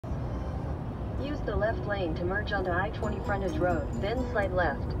Use the left lane to merge onto I-20 frontage road, then slide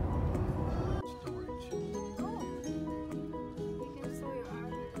left.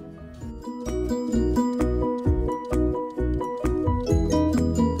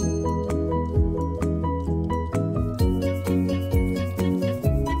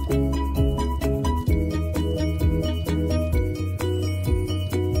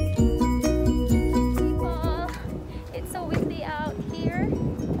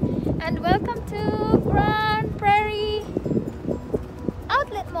 Welcome to Grand Prairie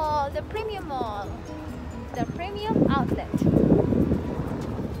Outlet Mall, the Premium Mall, the Premium Outlet.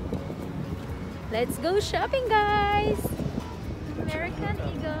 Let's go shopping, guys. American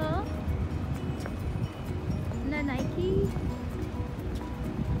Eagle, na Nike.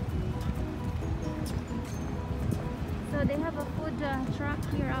 So they have a food truck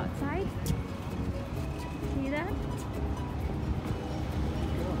here outside. See that?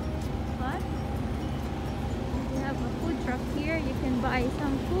 What? We have a food truck here. You can buy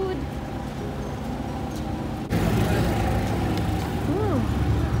some food. Ooh,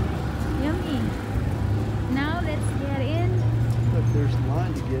 yummy. Now let's get in. Look, there's a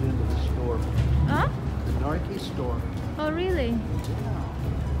line to get into the store. Huh? The Nike store. Oh, really? Yeah.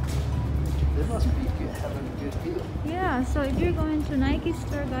 They must be having a good deal. Yeah, so if you're going to Nike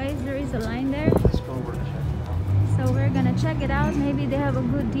store, guys, there is a line there. Let's go over and check it out. So we're gonna check it out. Maybe they have a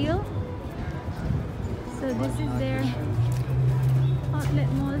good deal. So this is their outlet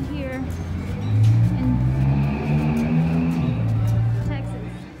mall here in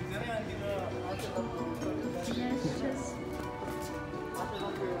Texas. Let's just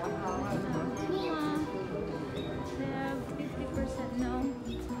Puma. They have 50% no.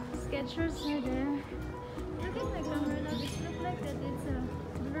 Skechers are there. Look at my camera now. It looks like that it's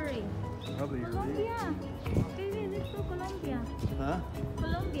blurry. Probably your Colombia. Baby, let's go Colombia. Huh?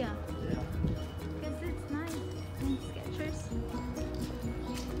 Colombia. Yeah. Because it's nice. And Skechers.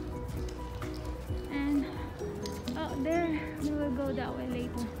 And out there, we will go that way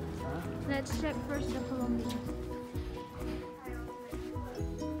later. Huh? Let's check first the Colombia.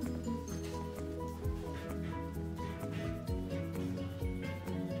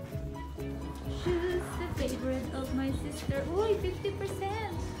 Shoes, the favorite of my sister. Ooh, 50%.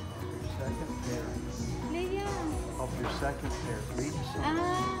 Second pair. Levi. Of your second pair. Read the second.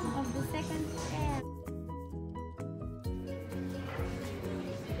 Ah, of the second pair.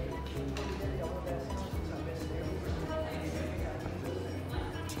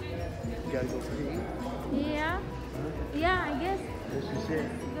 You gotta go pee. Yeah. Huh? Yeah, I guess. This is it.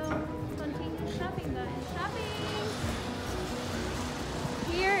 Let's go continue shopping, guys. Shopping!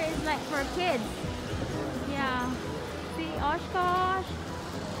 Here is like for kids. Yeah. See, Oshkosh,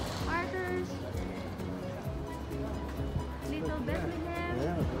 Arthur's, Little Bethlehem.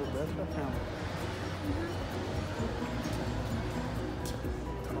 Yeah, Little Bethlehem.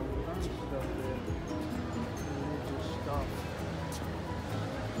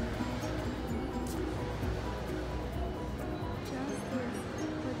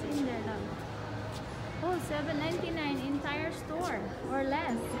 What's in there, love? Oh, $7.99 entire store or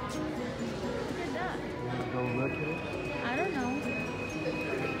less. Look at that. Go look at it. I don't know.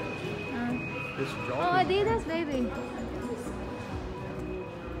 This Oh, jogging. Adidas, baby.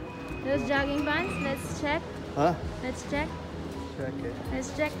 Those jogging pants. Let's check. Huh? Let's check. Check it. Let's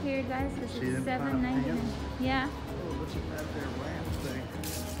check here, guys. This See is them kind of $7.99. pants? Yeah. Oh, what's in that there lamp thing?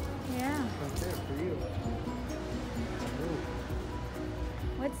 Yeah. Right there for you. Oh.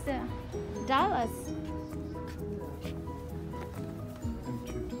 What's the Dallas? Them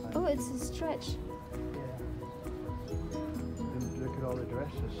too tight. Oh, it's a stretch. Yeah. Then look at all the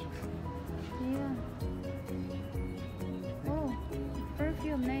dresses. Yeah. Oh,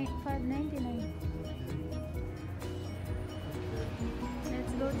 perfume $5.99.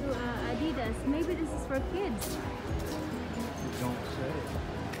 Let's go to Adidas. Maybe this is for kids. You don't say.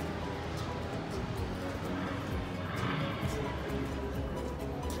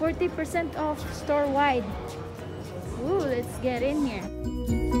 40% off store wide. Ooh, let's get in here.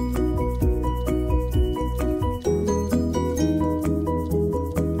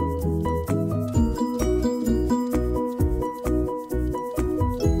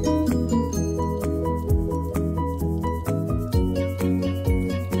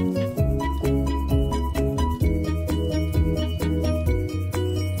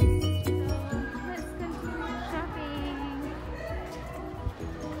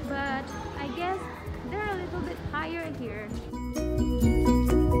 Here.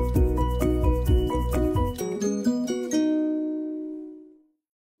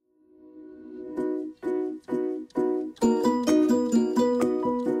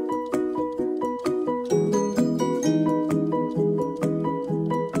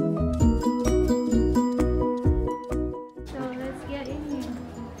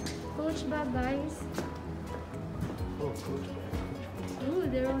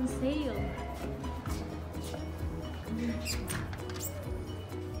 they're on sale.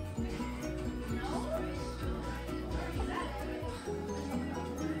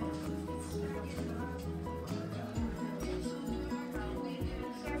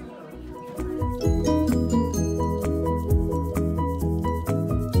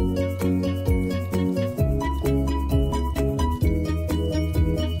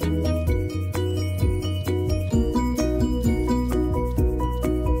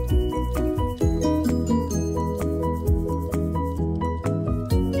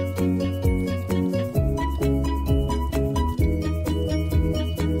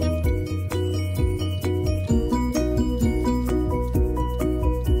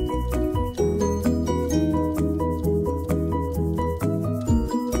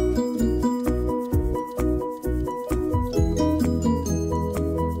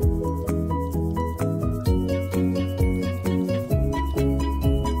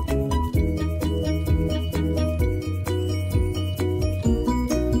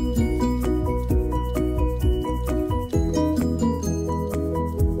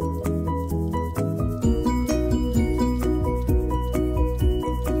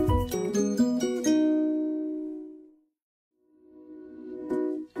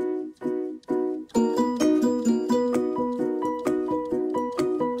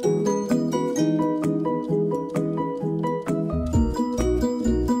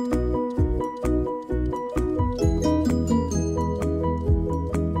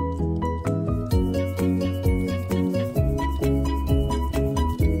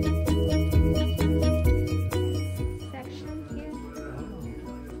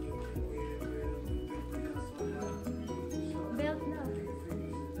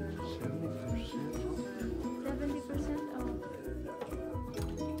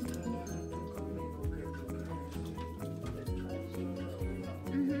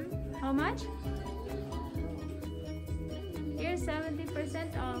 How much? Here's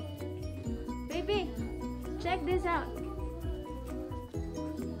 70% off. Baby, check this out.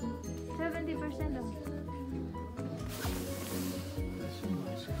 70% off.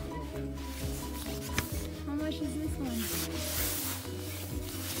 How much is this one?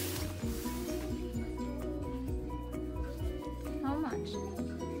 How much?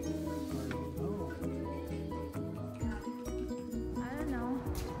 I don't know.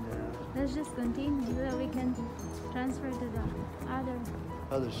 Let's just continue so that we can transfer to the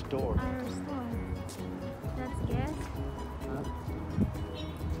other store. Let's guess. Huh?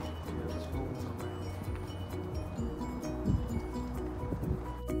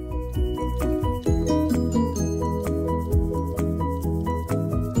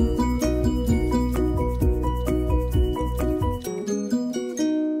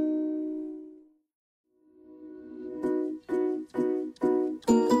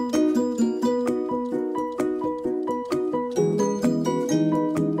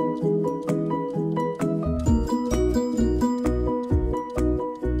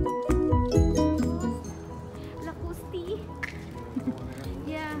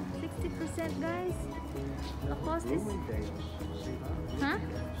 Huh?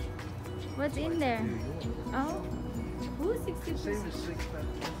 What's in there? Oh, ooh, 60%.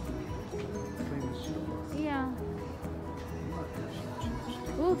 Yeah.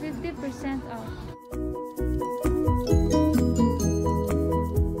 Ooh, 50% off.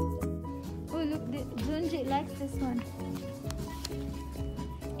 Oh, look, Junji likes this one.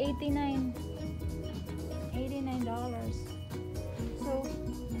 $89. So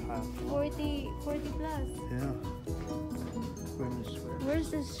 40 plus. Yeah. Women's wear. Where's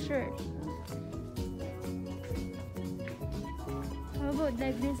this shirt? How about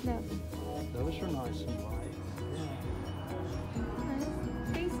like this, love? Those are nice and light. Nice.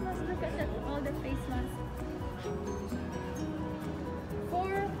 Face mask, look at that, all the face masks.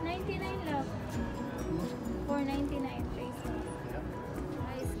 $4.99, love. $4.99 face mask.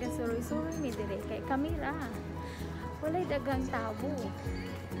 Guys, kasuroy-suroy mi dire kay kamera. Walay dagang tabo.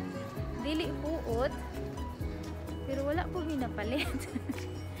 Dili puot. Pero wala po ginapalit.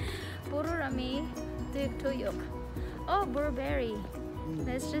 Puro rami tuyok-tuyok. Oh, Burberry.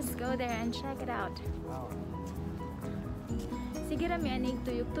 Let's just go there and check it out. Sige rami aning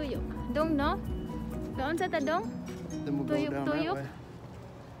tuyok-tuyok. Dong, no? Doon sa tadong? Tuyok-tuyok?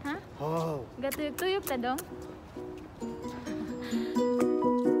 Ha? Oh. Gatuyok-tuyok tadong?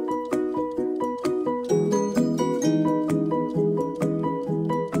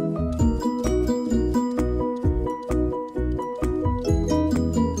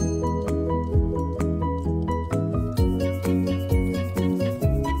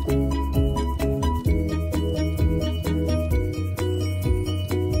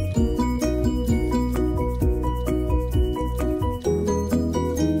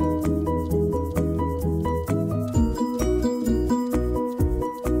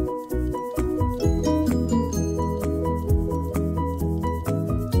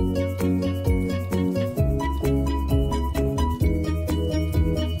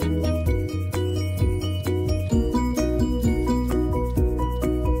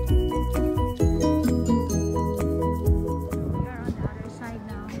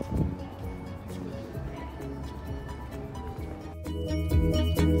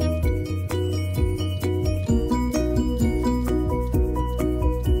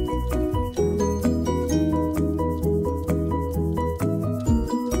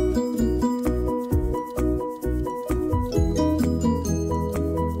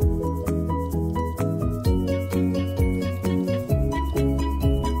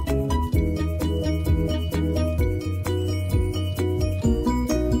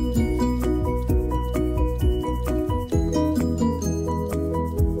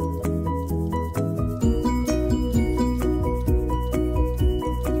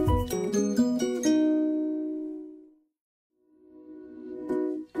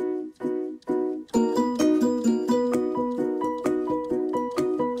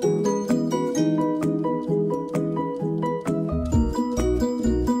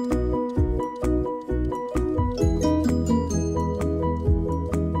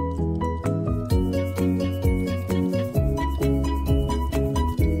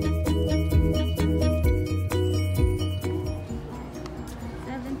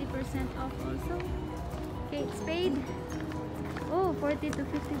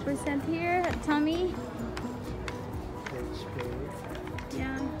 50% here at Tommy. Spade.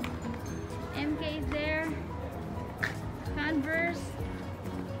 Yeah. MK is there. Converse.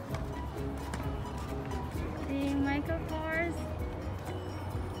 The Michael Kors.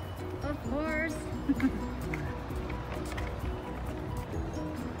 Of course.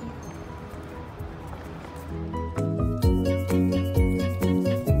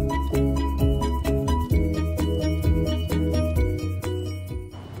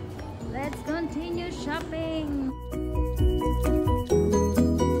 Let's continue shopping.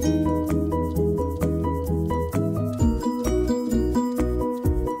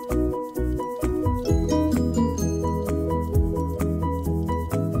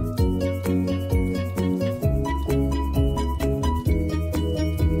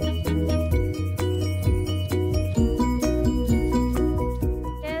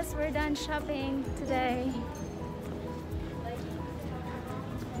 Yes, we're done shopping today.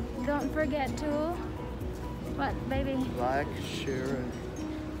 Don't forget to, what baby? Like, share,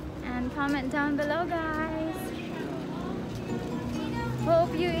 And comment down below, guys.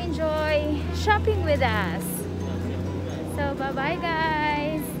 Hope you enjoy shopping with us. So bye bye,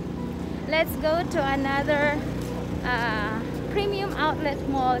 guys. Let's go to another premium outlet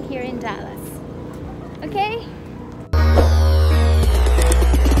mall here in Dallas. Okay?